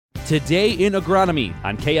Today in Agronomy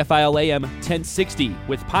on KFIL AM 1060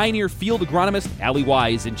 with Pioneer Field Agronomist Allie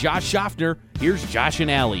Wise and Josh Schaffner. Here's Josh and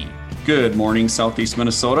Allie. Good morning, Southeast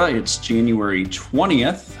Minnesota. It's January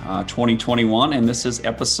 20th, 2021, and this is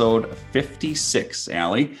episode 56,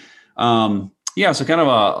 Allie. So kind of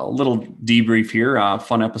a little debrief here.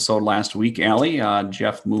 Fun episode last week, Allie.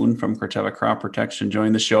 Jeff Moon from Corteva Crop Protection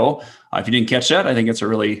joined the show. If you didn't catch that, I think it's a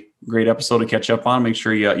really great episode to catch up on. Make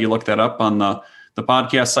sure you look that up on the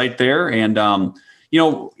podcast site there. And,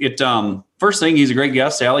 first thing, he's a great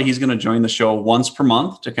guest, Allie. He's going to join the show once per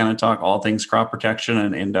month to kind of talk all things crop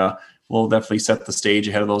protection, and we'll definitely set the stage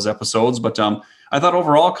ahead of those episodes. But I thought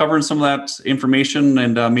overall covering some of that information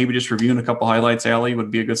and maybe just reviewing a couple highlights, Allie,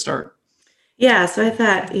 would be a good start. Yeah, so I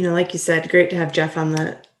thought, like you said, great to have Jeff on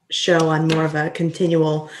the show on more of a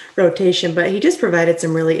continual rotation, but he just provided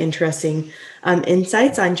some really interesting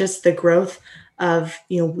insights on just the growth of,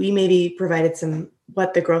 we maybe provided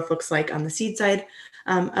what the growth looks like on the seed side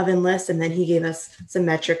of Enlist, and then he gave us some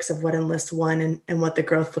metrics of what Enlist won and what the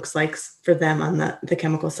growth looks like for them on the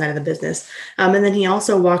chemical side of the business. And then he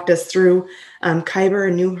also walked us through Kyber,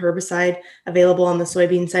 a new herbicide available on the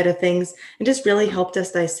soybean side of things, and just really helped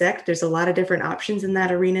us dissect. There's a lot of different options in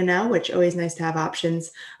that arena now, which always nice to have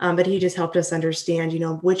options. But he just helped us understand,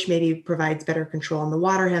 which maybe provides better control on the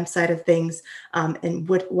water hemp side of things, and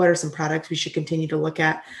what are some products we should continue to look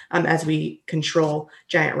at as we control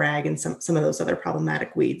giant rag and some of those other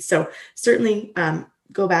problematic weeds. So certainly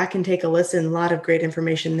go back and take a listen. A lot of great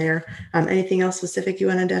information there. Anything else specific you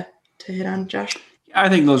wanted to hit on, Josh? I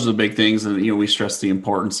think those are the big things, and we stress the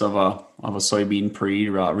importance of a soybean pre,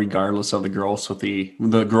 regardless of the growth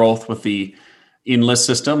with the Enlist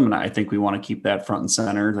system, and I think we want to keep that front and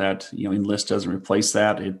center. That Enlist doesn't replace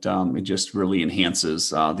that; it just really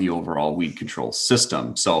enhances the overall weed control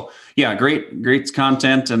system. So yeah, great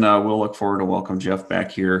content, and we'll look forward to welcome Jeff back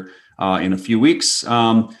here in a few weeks.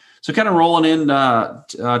 So kind of rolling in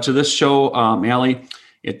to this show, Allie,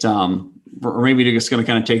 or maybe we're just going to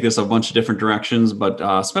kind of take this a bunch of different directions,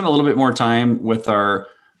 but spend a little bit more time with our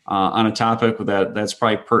on a topic that's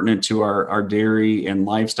probably pertinent to our dairy and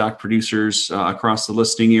livestock producers across the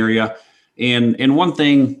listing area. And one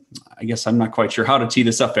thing, I guess I'm not quite sure how to tee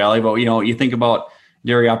this up, Allie, but you think about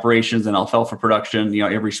dairy operations and alfalfa production.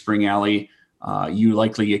 Every spring, Allie, you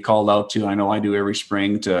likely get called out to. I know I do every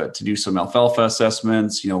spring to do some alfalfa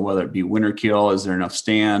assessments. Whether it be winter kill, is there enough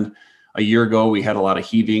stand? A year ago, we had a lot of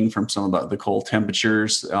heaving from some of the cold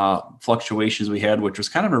temperatures fluctuations we had, which was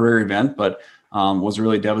kind of a rare event, but was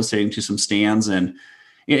really devastating to some stands. And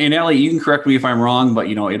Allie, you can correct me if I'm wrong, but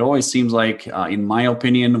it always seems like, in my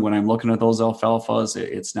opinion, when I'm looking at those alfalfas,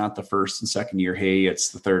 it's not the first and second year hay, it's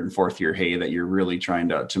the third and fourth year hay that you're really trying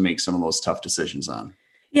to make some of those tough decisions on.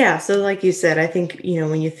 Yeah. So like you said, I think,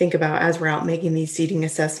 when you think about as we're out making these seeding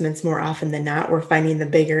assessments, more often than not, we're finding the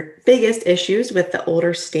biggest issues with the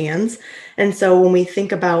older stands. And so when we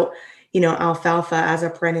think about, alfalfa as a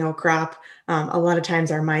perennial crop, a lot of times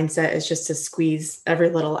our mindset is just to squeeze every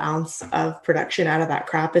little ounce of production out of that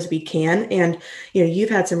crop as we can. And, you've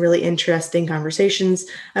had some really interesting conversations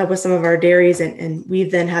with some of our dairies, and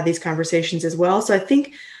we've then had these conversations as well. So I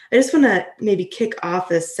think I just want to maybe kick off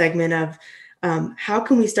this segment of, how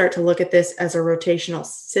can we start to look at this as a rotational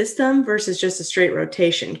system versus just a straight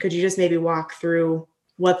rotation? Could you just maybe walk through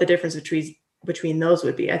what the difference between those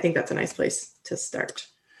would be? I think that's a nice place to start.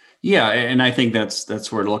 Yeah, and I think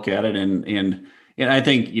that's where to look at it. And I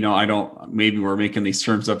think, maybe we're making these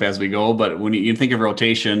terms up as we go, but when you think of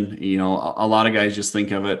rotation, a lot of guys just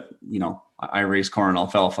think of it, I raise corn and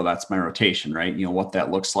alfalfa, that's my rotation, right? What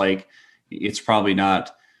that looks like. It's probably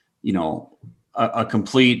not, a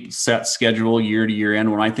complete set schedule year to year end.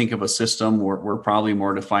 When I think of a system, we're probably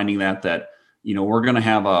more defining that we're going to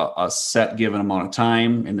have a set given amount of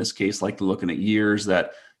time. In this case, like looking at years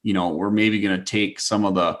that, we're maybe going to take some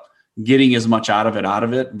of the getting as much out of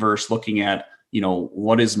it versus looking at,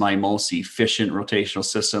 what is my most efficient rotational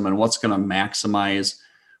system and what's going to maximize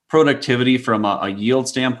productivity from a yield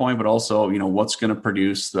standpoint, but also, what's going to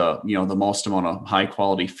produce the most amount of high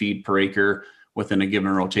quality feed per acre within a given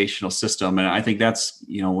rotational system. And I think that's,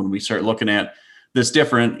 when we start looking at this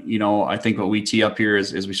different, I think what we tee up here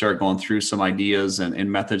is we start going through some ideas and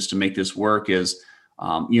methods to make this work is,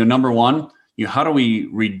 number one, how do we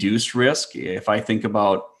reduce risk? If I think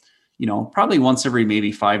about, probably once every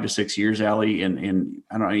maybe 5 to 6 years, Allie, and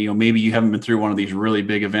I don't know, maybe you haven't been through one of these really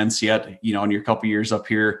big events yet, in your couple years up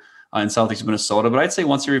here in Southeast Minnesota, but I'd say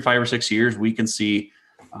once every 5 or 6 years, we can see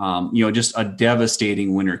just a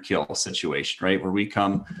devastating winter kill situation, right? Where we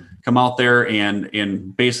come out there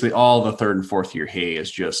and basically all the third and fourth year hay is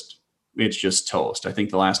just it's just toast. I think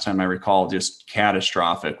the last time I recall just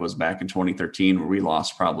catastrophic was back in 2013, where we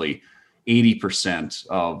lost probably 80%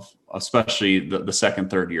 of, especially the second,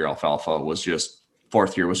 third year alfalfa was just,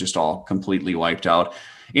 fourth year was just all completely wiped out.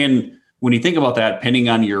 And when you think about that, depending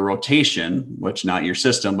on your rotation, which not your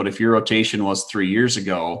system, but if your rotation was 3 years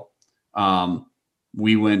ago,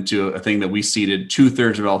 we went to a thing that we seeded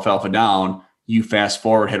 2/3 of alfalfa down. You fast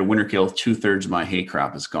forward, had a winter kill, 2/3 of my hay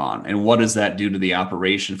crop is gone. And what does that do to the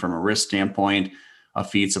operation from a risk standpoint, a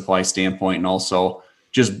feed supply standpoint, and also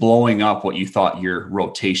just blowing up what you thought your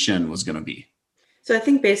rotation was going to be? So I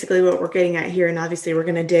think basically what we're getting at here, and obviously we're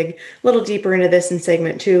going to dig a little deeper into this in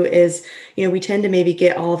segment 2, is, we tend to maybe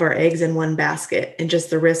get all of our eggs in one basket, and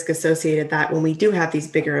just the risk associated that when we do have these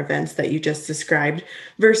bigger events that you just described,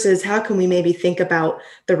 versus how can we maybe think about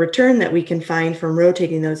the return that we can find from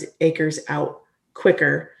rotating those acres out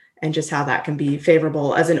quicker, and just how that can be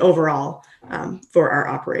favorable as an overall for our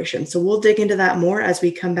operation. So we'll dig into that more as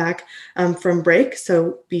we come back from break.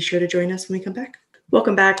 So be sure to join us when we come back.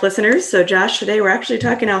 Welcome back, listeners. So Josh, today we're actually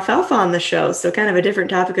talking alfalfa on the show. So kind of a different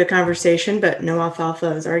topic of conversation, but no,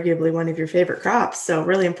 alfalfa is arguably one of your favorite crops. So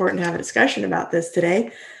really important to have a discussion about this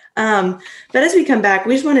today. But as we come back,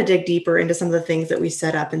 we just want to dig deeper into some of the things that we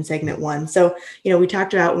set up in segment 1. So, we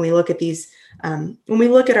talked about when we look at these, when we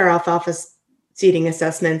look at our alfalfa seeding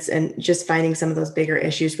assessments and just finding some of those bigger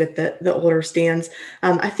issues with the older stands.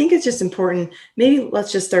 I think it's just important. Maybe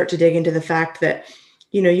let's just start to dig into the fact that,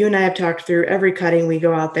 you and I have talked through every cutting we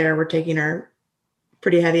go out there, we're taking our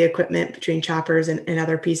pretty heavy equipment between choppers and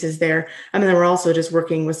other pieces there. And then we're also just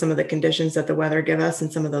working with some of the conditions that the weather give us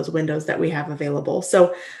and some of those windows that we have available.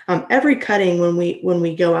 So every cutting, when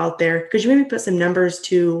we go out there, could you maybe put some numbers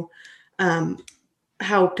to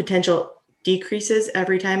how potential decreases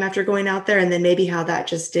every time after going out there, and then maybe how that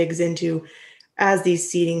just digs into, as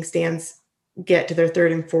these seeding stands get to their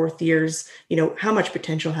third and fourth years, how much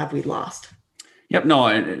potential have we lost? Yep. No,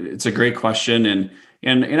 it's a great question.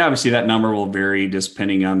 And obviously that number will vary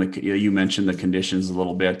depending on you mentioned the conditions a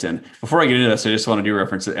little bit. And before I get into this, I just want to do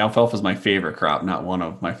reference that alfalfa is my favorite crop, not one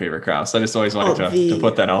of my favorite crops. I just always wanted to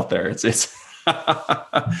put that out there. It's it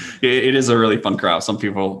is a really fun crop. Some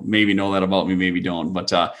people maybe know that about me, maybe don't,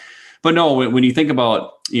 but no, when you think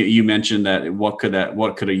about, you mentioned that what could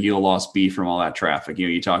a yield loss be from all that traffic?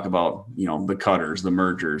 You talk about, the cutters, the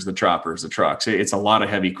mergers, the choppers, the trucks. It's a lot of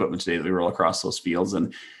heavy equipment today that we roll across those fields.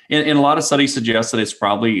 And a lot of studies suggest that it's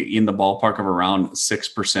probably in the ballpark of around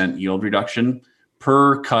 6% yield reduction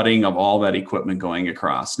per cutting of all that equipment going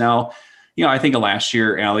across. Now, I think of last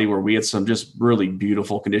year, Allie, where we had some just really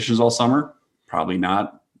beautiful conditions all summer, probably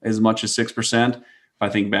not as much as 6%. If I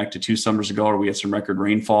think back to 2 summers ago where we had some record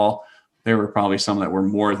rainfall, there were probably some that were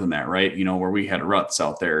more than that, right? Where we had ruts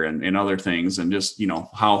out there and other things, and just,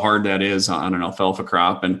 how hard that is on an alfalfa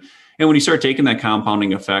crop. And when you start taking that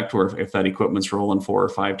compounding effect, where if that equipment's rolling 4 or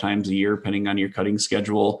 5 times a year, depending on your cutting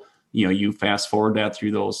schedule, you fast forward that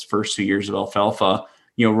through those first 2 years of alfalfa,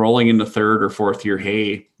 rolling into third or fourth year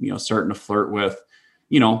hay, starting to flirt with,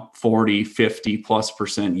 40,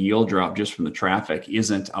 50+% yield drop just from the traffic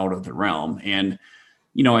isn't out of the realm. And,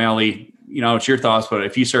 Allie, it's your thoughts, but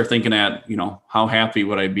if you start thinking at, how happy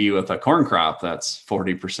would I be with a corn crop that's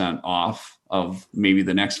 40% off of maybe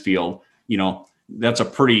the next field, that's a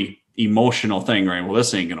pretty emotional thing, right? Well,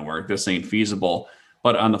 this ain't going to work. This ain't feasible.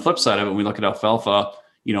 But on the flip side of it, when we look at alfalfa,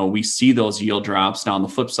 we see those yield drops. Now on the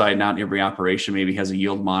flip side, not every operation maybe has a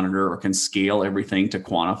yield monitor or can scale everything to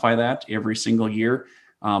quantify that every single year.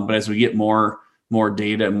 But as we get more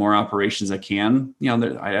data and more operations that can,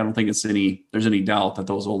 I don't think there's any doubt that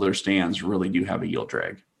those older stands really do have a yield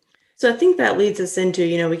drag. So I think that leads us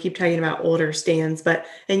into, we keep talking about older stands, but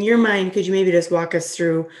in your mind, could you maybe just walk us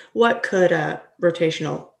through what could a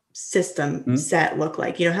rotational system set look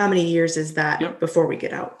like? How many years is that before we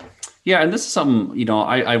get out? Yeah. And this is something,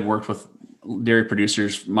 I've worked with dairy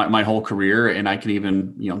producers my whole career, and I can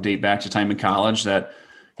even, date back to time in college that,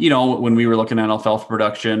 when we were looking at alfalfa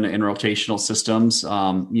production and rotational systems,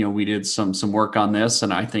 we did some work on this.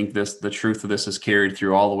 And I think the truth of this is carried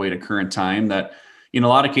through all the way to current time, that in a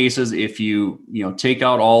lot of cases, if you take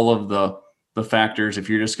out all of the factors, if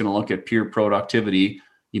you're just going to look at pure productivity,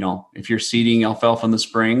 if you're seeding alfalfa in the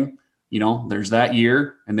spring, there's that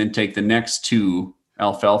year, and then take the next 2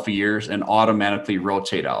 alfalfa years and automatically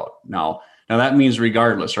rotate out. Now that means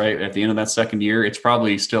regardless, right? At the end of that second year, it's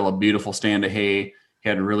probably still a beautiful stand of hay,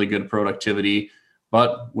 had really good productivity.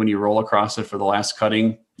 But when you roll across it for the last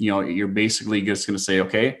cutting, you're basically just going to say,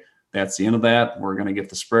 okay, that's the end of that. We're going to get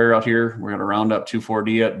the sprayer out here. We're going to round up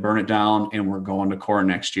 2,4-D it, burn it down, and we're going to corn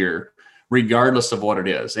next year, regardless of what it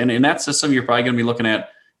is. And in that system, you're probably going to be looking at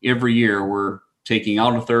every year, we're taking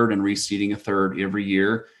out a third and reseeding a third every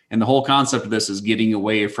year. And the whole concept of this is getting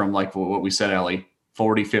away from like what we said, Allie,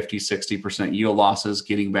 40, 50, 60% yield losses,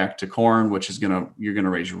 getting back to corn, which is you're going to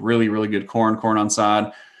raise really, really good corn on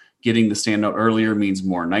sod. Getting the stand out earlier means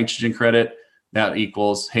more nitrogen credit. That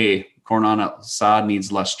equals, hey, corn on sod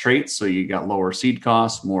needs less traits. So you got lower seed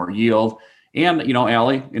costs, more yield. And,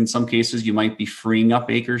 Allie, in some cases, you might be freeing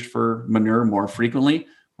up acres for manure more frequently.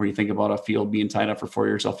 Where you think about a field being tied up for 4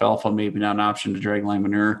 years, alfalfa, maybe not an option to dragline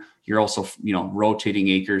manure. You're also, rotating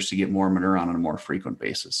acres to get more manure on a more frequent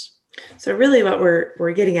basis. So really what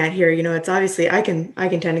we're getting at here, it's obviously I can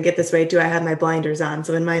tend to get this way too. I have my blinders on.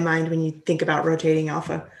 So in my mind, when you think about rotating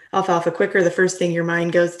alfalfa quicker, the first thing your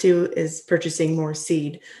mind goes to is purchasing more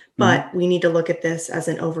seed. But we need to look at this as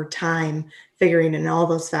an over time, figuring in all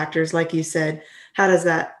those factors. Like you said, how does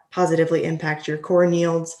that positively impact your corn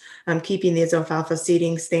yields, keeping these alfalfa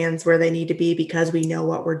seeding stands where they need to be because we know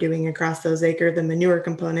what we're doing across those acres. The manure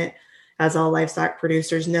component, as all livestock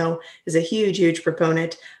producers know, is a huge, huge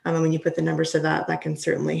proponent. And when you put the numbers to that can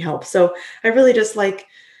certainly help. So I really just like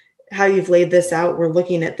how you've laid this out. We're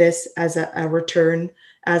looking at this as a return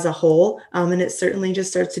as a whole. And it certainly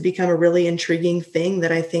just starts to become a really intriguing thing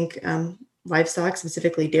that I think livestock,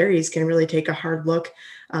 specifically dairies, can really take a hard look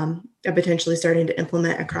at potentially starting to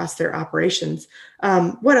implement across their operations.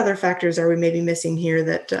 What other factors are we maybe missing here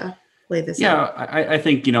that lay this out? I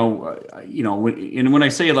think, and when I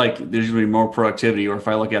say like there's going to be more productivity, or if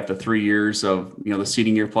I look at the 3 years of, the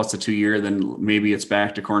seeding year plus the 2 year, then maybe it's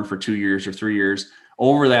back to corn for 2 years or 3 years.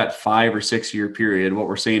 Over that 5 or 6 year period, what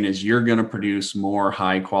we're saying is you're going to produce more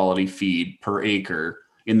high quality feed per acre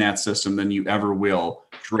in that system than you ever will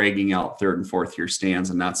dragging out third and fourth year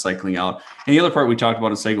stands and not cycling out. And the other part we talked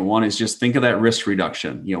about in segment 1 is just think of that risk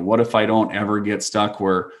reduction. What if I don't ever get stuck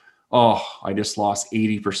where, I just lost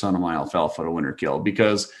 80% of my alfalfa to winter kill?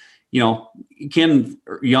 Because, can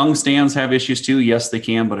young stands have issues too? Yes, they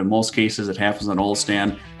can, but in most cases it happens on old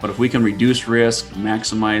stand. But if we can reduce risk,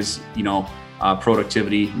 maximize,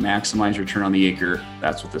 productivity, maximize return on the acre,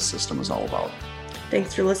 that's what this system is all about.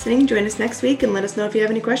 Thanks for listening. Join us next week and let us know if you have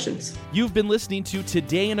any questions. You've been listening to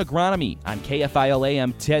Today in Agronomy on KFIL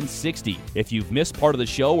AM 1060. If you've missed part of the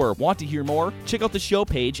show or want to hear more, check out the show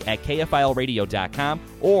page at KFILradio.com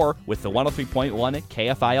or with the 103.1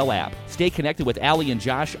 KFIL app. Stay connected with Allie and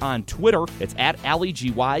Josh on Twitter. It's at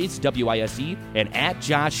AllieGWise, W-I-S-E, and at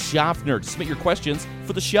Josh Schaffner to submit your questions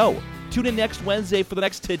for the show. Tune in next Wednesday for the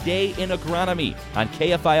next Today in Agronomy on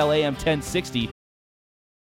KFIL AM 1060